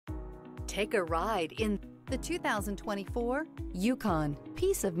Take a ride in the 2024 Yukon.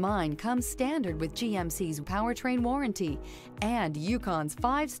 Peace of mind comes standard with GMC's powertrain warranty and Yukon's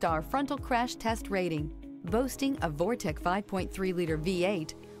 5-star frontal crash test rating. Boasting a Vortec 5.3-liter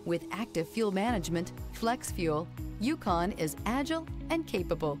V8 with active fuel management, flex fuel, Yukon is agile and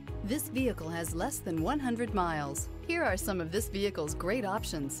capable. This vehicle has less than 100 miles. Here are some of this vehicle's great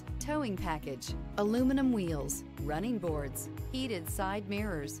options: towing package, aluminum wheels, running boards, heated side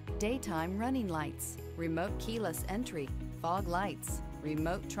mirrors, daytime running lights, remote keyless entry, fog lights,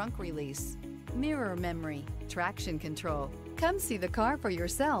 remote trunk release, mirror memory, traction control. Come see the car for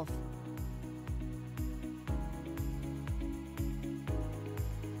yourself.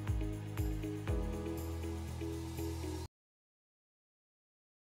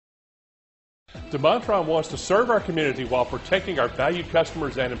 DeMontrond wants to serve our community while protecting our valued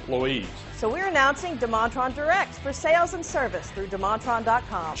customers and employees. So we're announcing DeMontrond Direct for sales and service through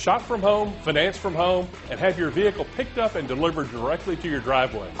DeMontrond.com. Shop from home, finance from home, and have your vehicle picked up and delivered directly to your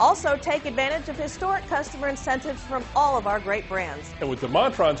driveway. Also, take advantage of historic customer incentives from all of our great brands. And with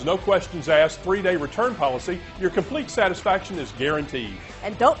DeMontrond's no questions asked 3-day return policy, your complete satisfaction is guaranteed.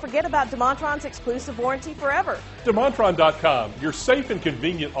 And don't forget about DeMontrond's exclusive warranty forever. DeMontrond.com, your safe and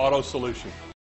convenient auto solution.